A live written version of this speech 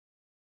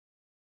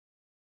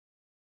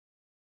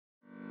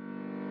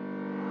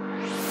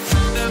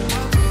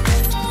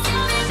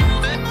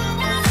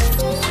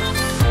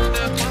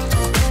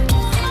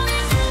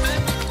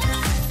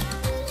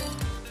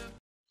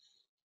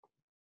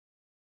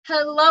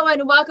Hello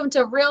and welcome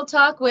to Real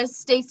Talk with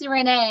Stacie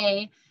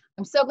René.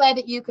 I'm so glad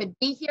that you could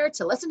be here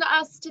to listen to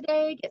us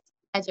today, get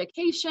some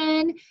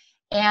education,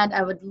 and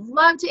I would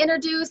love to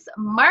introduce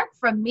Mark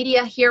from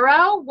Media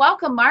Hero.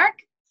 Welcome,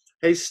 Mark.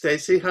 Hey,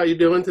 Stacie, how you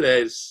doing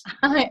today?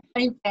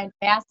 I'm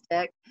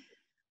fantastic.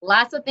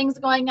 Lots of things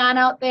going on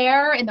out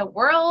there in the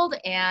world,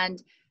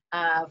 and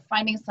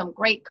finding some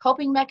great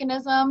coping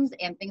mechanisms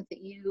and things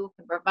that you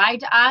can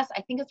provide to us.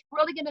 I think it's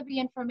really going to be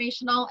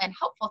informational and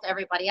helpful to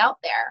everybody out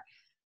there.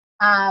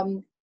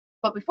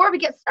 But before we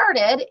get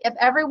started, if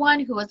everyone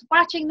who is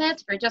watching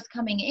this, if you're just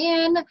coming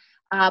in,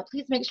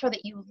 please make sure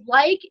that you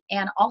like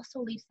and also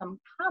leave some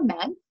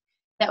comments.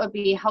 That would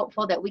be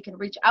helpful, that we can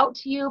reach out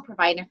to you,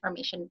 provide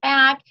information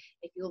back.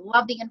 If you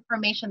love the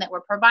information that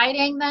we're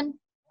providing, then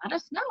let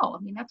us know. I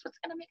mean, that's what's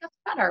going to make us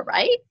better,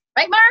 right?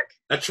 Right, Mark?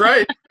 That's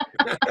right.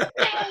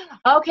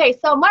 Okay,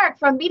 so Mark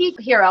from Media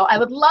Hero, I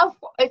would love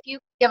if you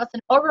give us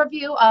an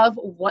overview of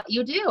what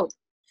you do.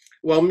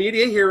 Well,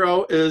 Media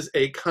Hero is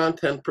a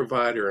content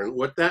provider, and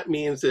what that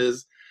means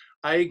is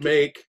I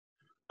make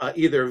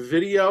either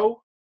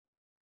video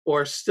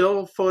or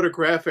still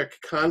photographic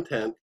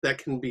content that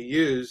can be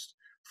used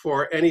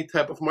for any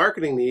type of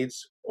marketing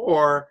needs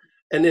or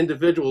an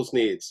individual's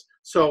needs.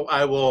 So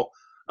I will,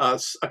 a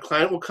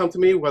client will come to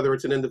me, whether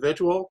it's an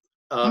individual,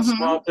 a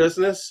small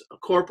business, a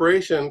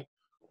corporation,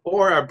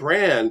 or a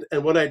brand.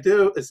 And what I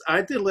do is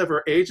I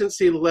deliver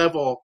agency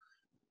level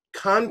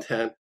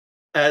content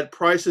at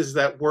prices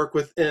that work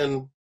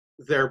within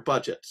their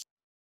budgets.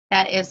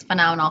 That is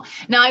phenomenal.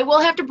 Now, I will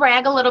have to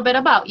brag a little bit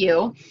about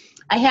you.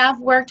 I have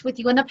worked with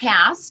you in the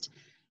past,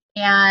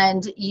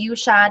 and you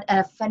shot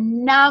a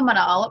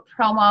phenomenal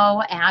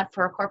promo ad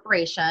for a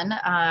corporation,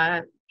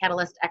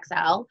 Catalyst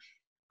XL,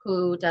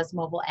 who does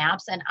mobile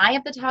apps. And I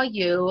have to tell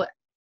you,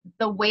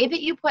 the way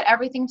that you put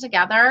everything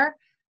together,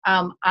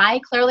 I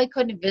clearly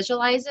couldn't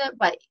visualize it,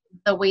 but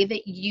the way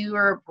that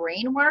your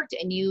brain worked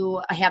and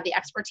you have the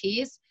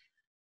expertise,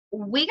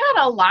 we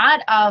got a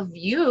lot of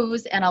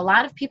views and a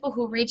lot of people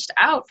who reached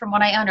out, from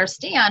what I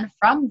understand,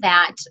 from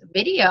that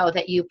video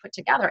that you put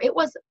together. It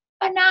was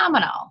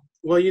phenomenal.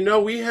 Well, you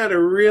know, we had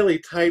a really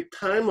tight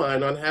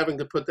timeline on having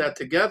to put that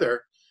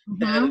together.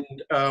 And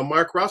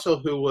Mark Russell,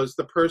 who was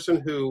the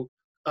person who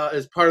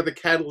is part of the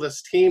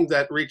Catalyst team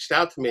that reached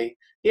out to me,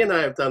 he and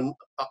I have done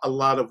a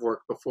lot of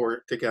work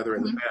before together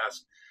in the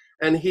past.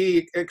 And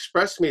he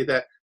expressed to me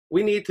that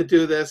we need to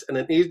do this, and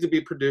it needs to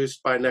be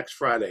produced by next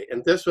Friday.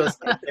 And this was,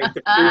 I think,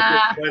 the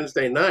previous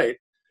Wednesday night.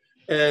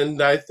 And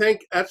I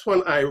think that's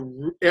when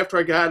after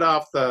I got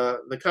off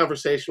the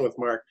conversation with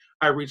Mark,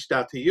 I reached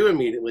out to you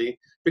immediately,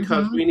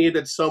 because we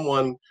needed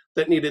someone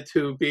that needed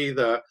to be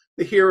the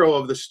hero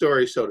of the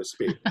story, so to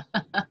speak.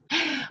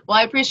 Well,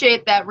 I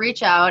appreciate that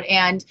reach out.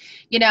 And,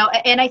 you know,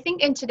 and I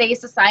think in today's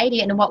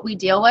society and what we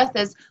deal with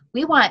is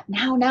we want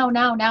now,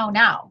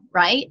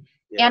 right?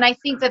 Yeah. And I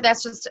think that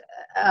that's just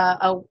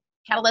a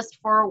catalyst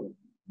for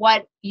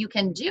what you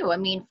can do. I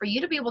mean, for you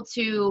to be able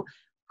to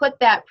put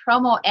that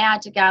promo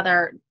ad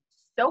together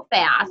so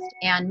fast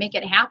and make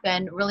it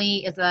happen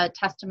really is a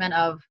testament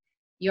of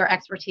your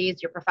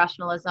expertise, your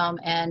professionalism,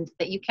 and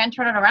that you can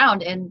turn it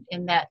around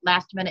in that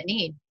last minute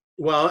need.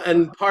 Well,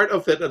 and part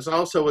of it is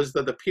also is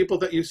that the people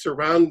that you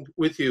surround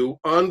with you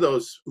on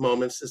those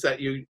moments is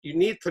that you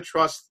need to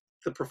trust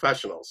the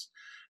professionals.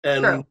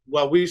 And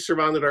while we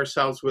surrounded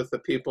ourselves with the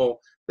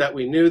people that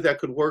we knew that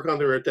could work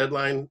under a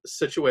deadline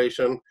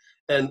situation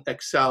and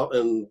excel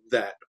in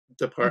that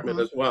department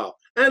as well,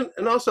 and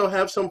also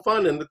have some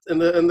fun in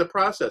the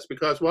process,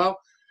 because, well,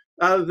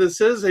 this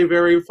is a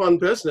very fun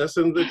business,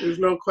 and there's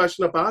no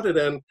question about it.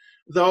 And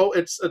though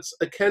it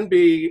can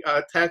be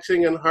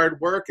taxing and hard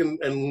work and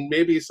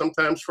maybe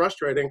sometimes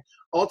frustrating,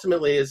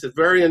 ultimately is it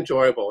very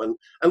enjoyable.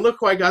 And look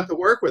who I got to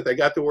work with. I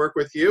got to work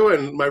with you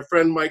and my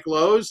friend Mike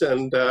Lowe's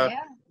and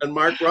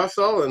Mark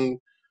Russell. And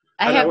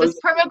I have this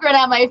perma grin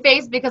on my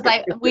face because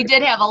we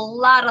did have a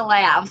lot of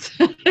laughs.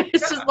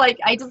 It's just like,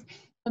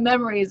 the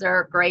memories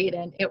are great,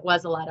 and it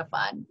was a lot of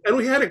fun. And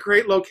we had a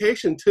great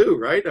location too,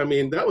 right? I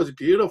mean, that was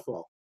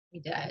beautiful. We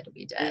did.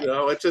 You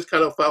know, it just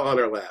kind of fell on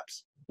our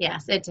laps.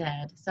 Yes, it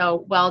did.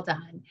 So well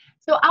done.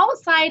 So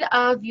outside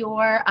of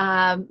your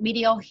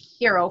Media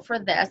Hero for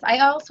this, I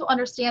also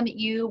understand that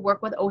you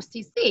work with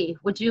OCC.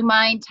 Would you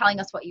mind telling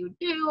us what you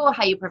do,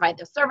 how you provide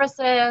the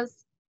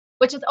services,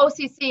 which is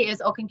OCC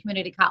is Oakland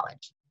Community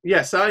College?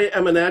 Yes, I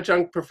am an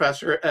adjunct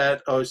professor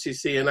at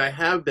OCC, and I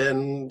have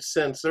been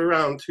since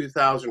around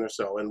 2000 or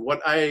so. And what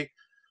I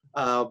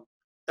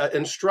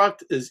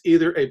instruct is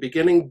either a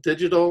beginning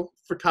digital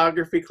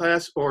photography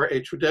class or a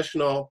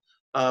traditional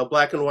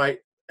black and white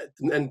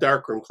and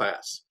darkroom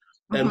class.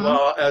 And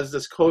while as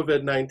this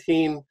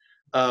COVID-19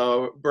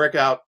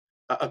 breakout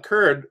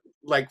occurred,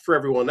 like for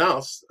everyone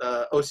else,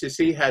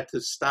 OCC had to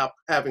stop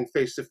having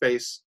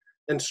face-to-face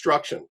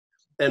instruction.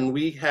 And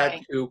we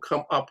had to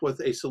come up with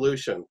a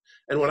solution.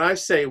 And when I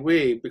say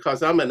we,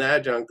 because I'm an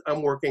adjunct,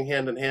 I'm working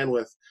hand in hand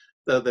with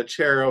the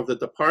chair of the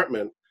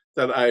department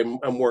that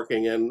I'm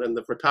working in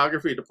the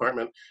photography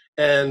department.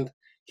 And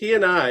he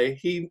and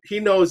he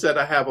knows that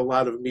I have a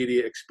lot of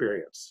media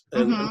experience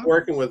and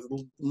working with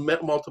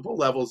multiple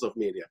levels of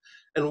media.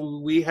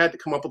 And we had to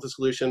come up with a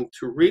solution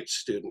to reach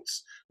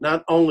students,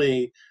 not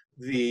only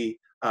the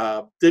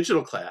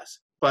digital class,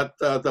 but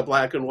the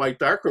black and white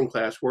darkroom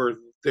class, where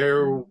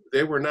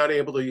they were not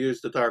able to use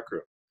the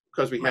darkroom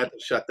because we had to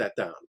shut that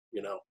down,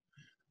 you know.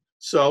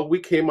 So we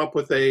came up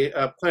with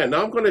a plan.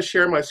 Now I'm going to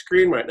share my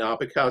screen right now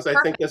because I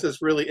think this is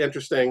really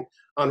interesting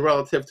on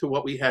relative to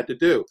what we had to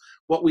do.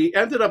 What we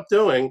ended up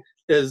doing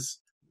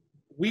is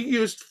we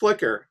used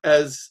Flickr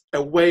as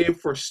a way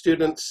for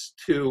students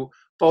to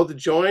both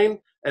join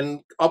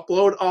and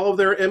upload all of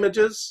their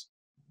images.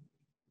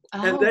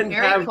 Oh, and then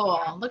very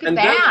cool. Look at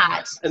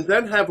that. And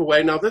then have a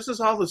way. Now, this is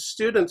all the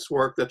students'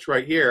 work that's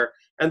right here.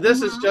 And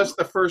this is just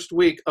the first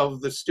week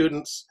of the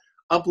students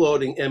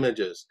uploading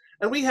images.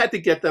 And we had to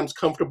get them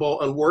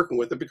comfortable and working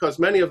with it because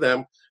many of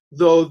them,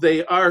 though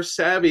they are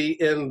savvy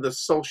in the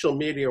social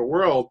media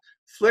world,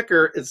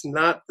 Flickr is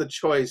not the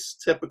choice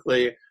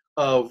typically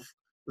of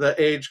the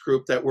age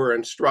group that we're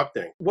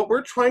instructing. What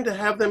we're trying to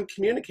have them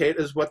communicate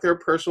is what their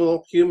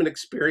personal human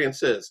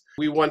experience is.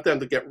 We want them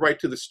to get right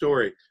to the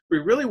story. We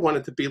really want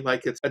it to be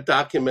like it's a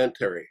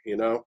documentary, you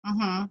know?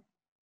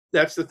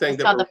 That's the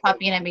thing. I saw the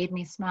puppy and it made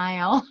me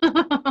smile.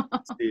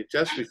 See,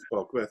 Jess we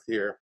spoke with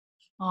here.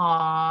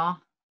 Aww.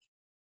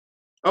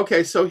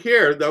 Okay, so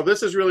here, now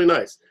this is really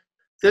nice.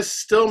 This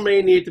still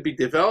may need to be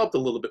developed a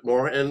little bit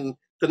more. And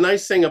the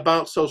nice thing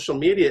about social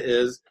media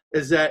is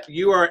that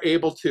you are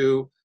able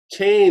to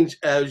change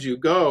as you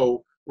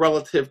go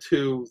relative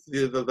to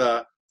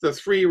the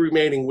 3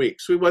 remaining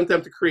weeks. We want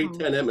them to create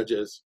 10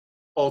 images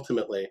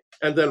ultimately,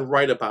 and then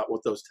write about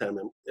what those 10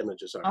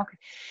 images are. Okay.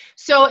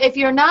 So if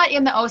you're not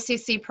in the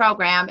OCC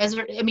program,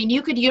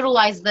 you could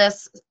utilize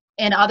this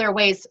in other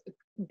ways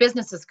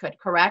businesses could,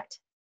 correct?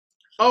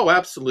 Oh,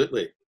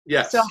 absolutely.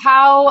 Yes. So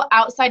how,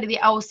 outside of the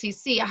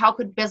OCC, how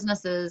could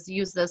businesses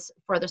use this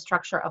for the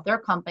structure of their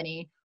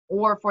company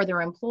or for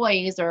their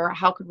employees, or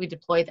how could we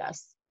deploy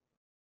this?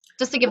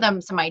 Just to give them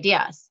some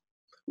ideas.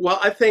 Well,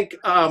 I think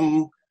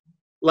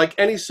like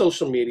any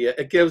social media,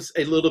 it gives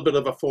a little bit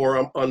of a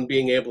forum on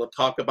being able to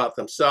talk about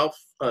themselves,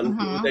 on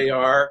who they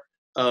are,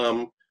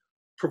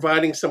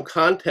 providing some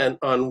content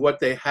on what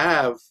they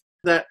have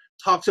that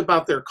talks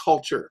about their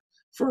culture,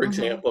 for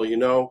example, you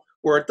know,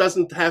 where it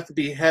doesn't have to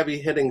be heavy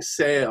hitting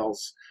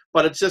sales,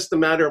 but it's just a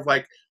matter of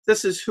like,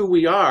 this is who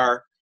we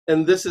are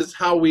and this is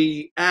how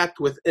we act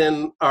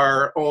within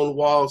our own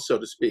walls, so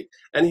to speak.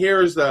 And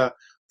here's the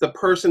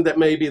person that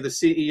may be the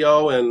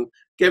CEO and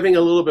giving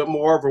a little bit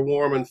more of a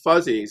warm and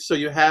fuzzy. So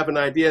you have an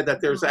idea that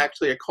there's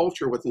actually a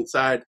culture with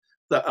inside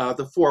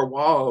the 4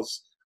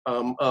 walls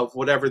of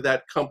whatever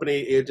that company,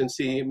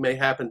 agency may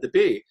happen to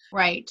be.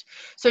 Right.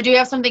 So do you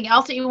have something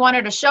else that you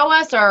wanted to show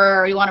us,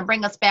 or you want to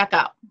bring us back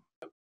up?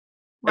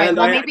 Right. And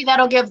well, maybe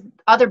that'll give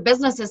other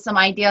businesses some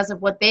ideas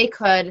of what they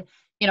could,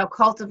 you know,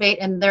 cultivate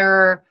in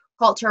their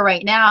culture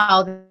right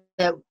now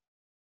that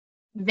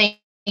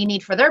they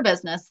need for their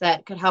business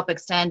that could help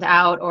extend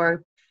out,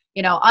 or,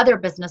 you know, other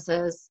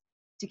businesses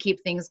to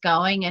keep things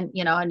going. And,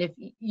 you know, and if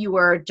you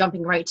were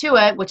jumping right to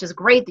it, which is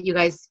great that you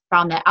guys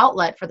found that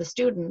outlet for the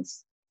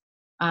students.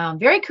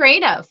 Very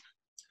creative.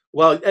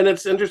 Well, and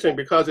it's interesting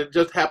because it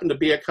just happened to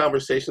be a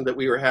conversation that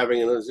we were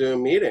having in a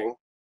Zoom meeting.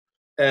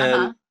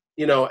 And,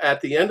 you know, at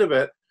the end of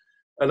it,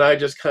 and I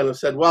just kind of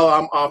said, well,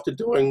 I'm off to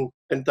doing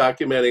and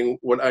documenting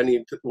what I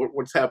need to,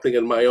 what's happening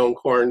in my own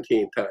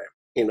quarantine time,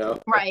 you know?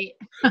 Right.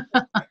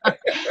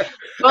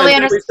 Fully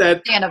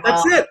understandable.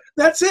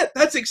 That's it.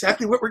 That's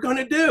exactly what we're going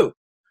to do.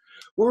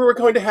 We're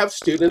going to have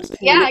students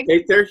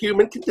communicate their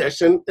human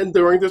condition and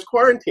during this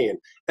quarantine.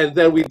 And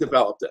then we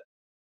developed it.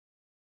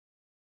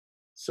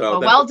 So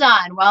well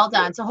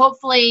done. So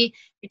hopefully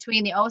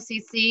between the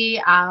OCC,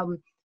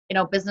 you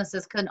know,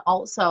 businesses can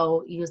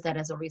also use that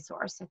as a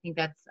resource. I think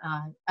that's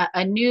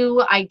a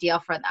new idea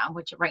for them,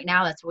 which right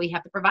now that's what we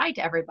have to provide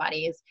to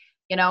everybody is,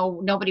 you know,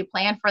 nobody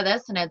planned for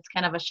this and it's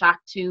kind of a shock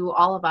to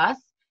all of us.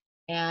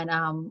 And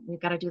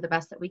we've got to do the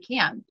best that we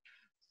can.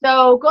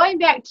 So going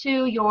back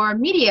to your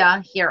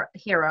media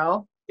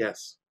hero.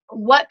 Yes.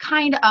 What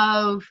kind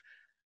of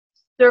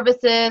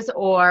services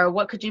or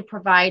what could you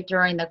provide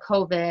during the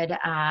COVID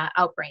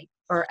outbreak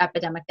or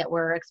epidemic that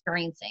we're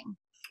experiencing?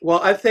 Well,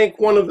 I think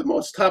one of the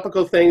most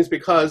topical things,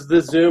 because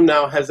this Zoom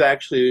now has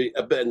actually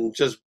been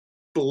just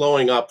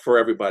blowing up for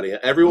everybody.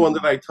 Everyone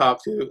that I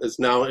talk to is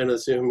now in a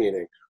Zoom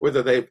meeting,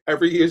 whether they've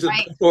ever used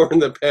it before in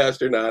the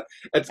past or not.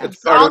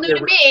 It's all new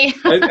to me.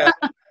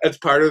 It's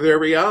part of their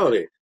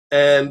reality.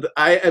 And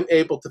I am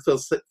able to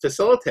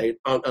facilitate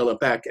on a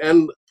back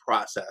end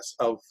process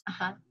of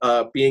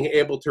being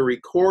able to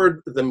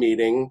record the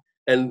meeting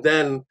and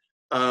then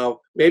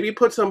maybe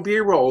put some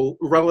B-roll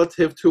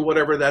relative to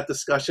whatever that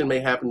discussion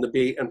may happen to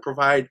be and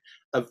provide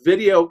a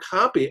video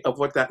copy of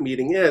what that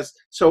meeting is.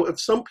 So if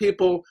some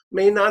people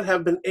may not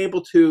have been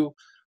able to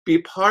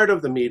be part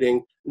of the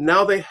meeting,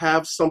 now they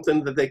have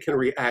something that they can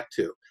react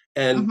to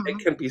and it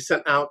can be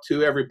sent out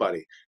to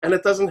everybody. And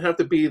it doesn't have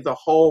to be the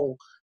whole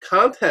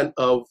content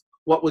of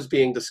what was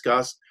being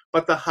discussed,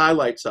 but the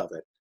highlights of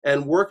it.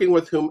 and working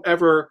with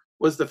whomever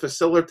was the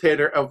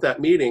facilitator of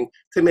that meeting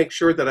to make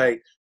sure that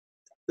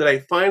I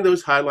find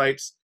those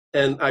highlights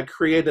and I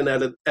create an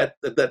edit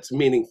that's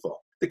meaningful.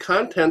 The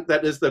content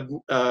that is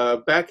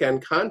the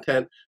back-end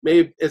content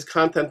is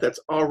content that's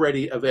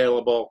already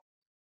available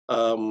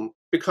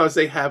because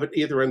they have it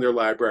either in their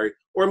library,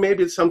 or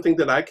maybe it's something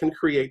that I can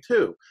create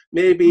too.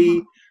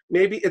 Maybe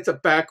it's a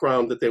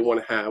background that they want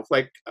to have.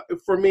 Like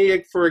for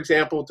me, for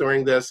example,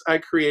 during this, I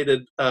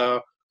created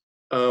a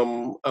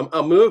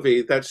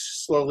movie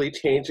that's slowly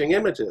changing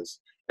images.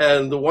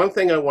 And the one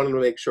thing I wanted to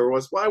make sure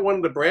was, well, I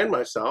wanted to brand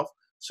myself.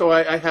 So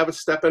I have a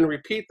step and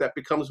repeat that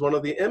becomes one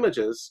of the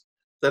images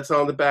that's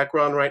on the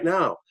background right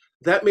now.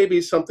 That may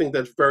be something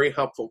that's very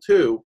helpful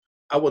too.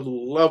 I would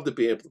love to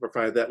be able to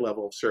provide that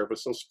level of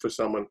service for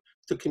someone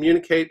to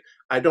communicate.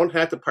 I don't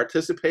have to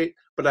participate,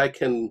 but I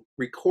can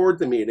record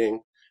the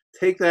meeting,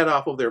 take that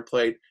off of their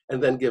plate,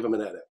 and then give them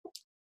an edit.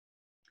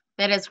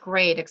 That is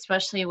great,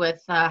 especially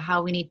with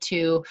how we need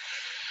to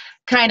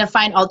kind of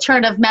find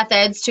alternative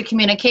methods to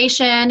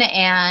communication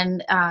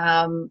and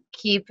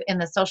keep in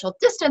the social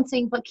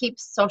distancing, but keep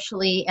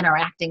socially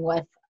interacting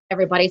with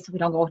everybody so we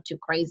don't go too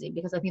crazy,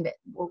 because I think that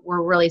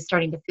we're really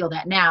starting to feel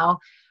that now,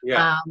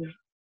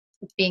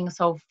 being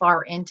so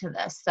far into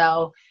this.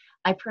 So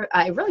I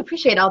really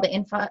appreciate all the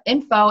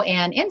info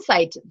and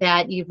insight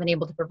that you've been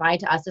able to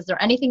provide to us. Is there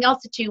anything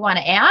else that you want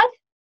to add?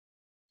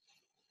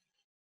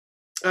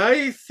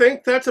 I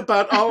think that's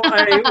about all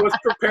I was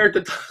prepared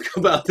to talk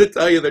about, to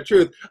tell you the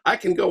truth. I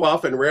can go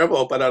off and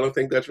ramble, but I don't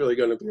think that's really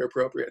going to be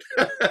appropriate.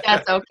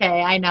 That's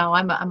okay. I know.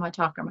 I'm a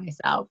talker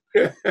myself.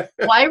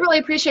 Well, I really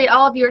appreciate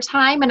all of your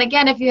time. And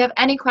again, if you have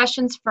any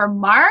questions for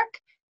Mark,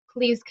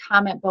 please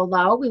comment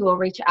below. We will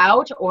reach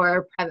out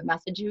or private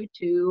message you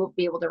to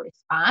be able to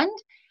respond.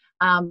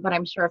 But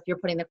I'm sure if you're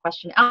putting the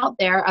question out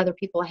there, other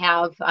people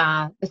have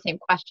the same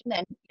question,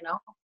 and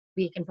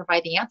we can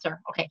provide the answer.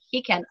 Okay,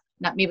 he can.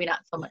 Maybe not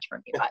so much for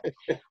me, but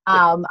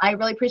I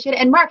really appreciate it.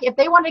 And Mark, if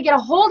they want to get a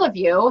hold of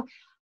you,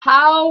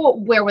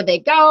 where would they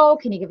go?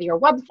 Can you give your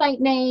website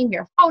name,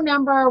 your phone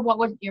number? What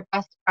would your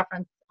best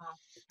preference?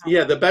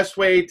 Yeah, the best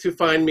way to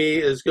find me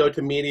is go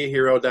to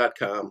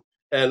MediaHero.com.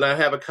 And I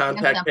have a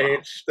contact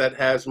page that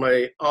has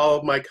all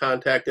of my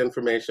contact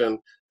information.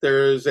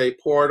 There's a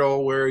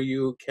portal where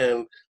you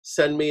can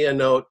send me a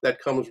note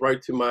that comes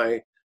right to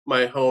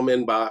my home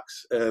inbox,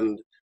 and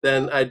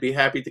then I'd be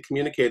happy to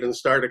communicate and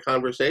start a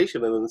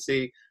conversation and then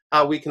see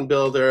how we can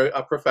build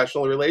a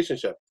professional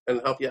relationship and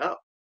help you out.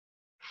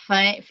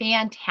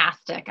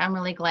 Fantastic. I'm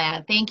really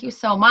glad. Thank you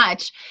so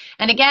much.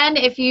 And again,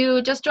 if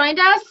you just joined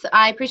us,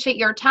 I appreciate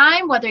your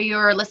time, whether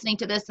you're listening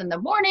to this in the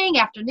morning,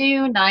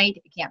 afternoon, night.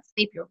 If you can't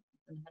sleep, you're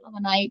in the middle of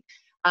the night.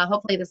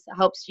 Hopefully this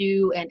helps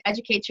you and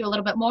educates you a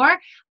little bit more.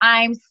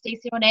 I'm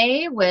Stacie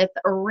René with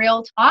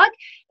Real Talk,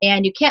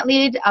 and you can't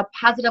lead a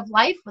positive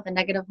life with a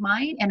negative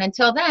mind. And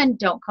until then,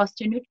 don't coast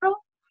to neutral.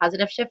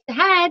 Positive shift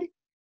ahead.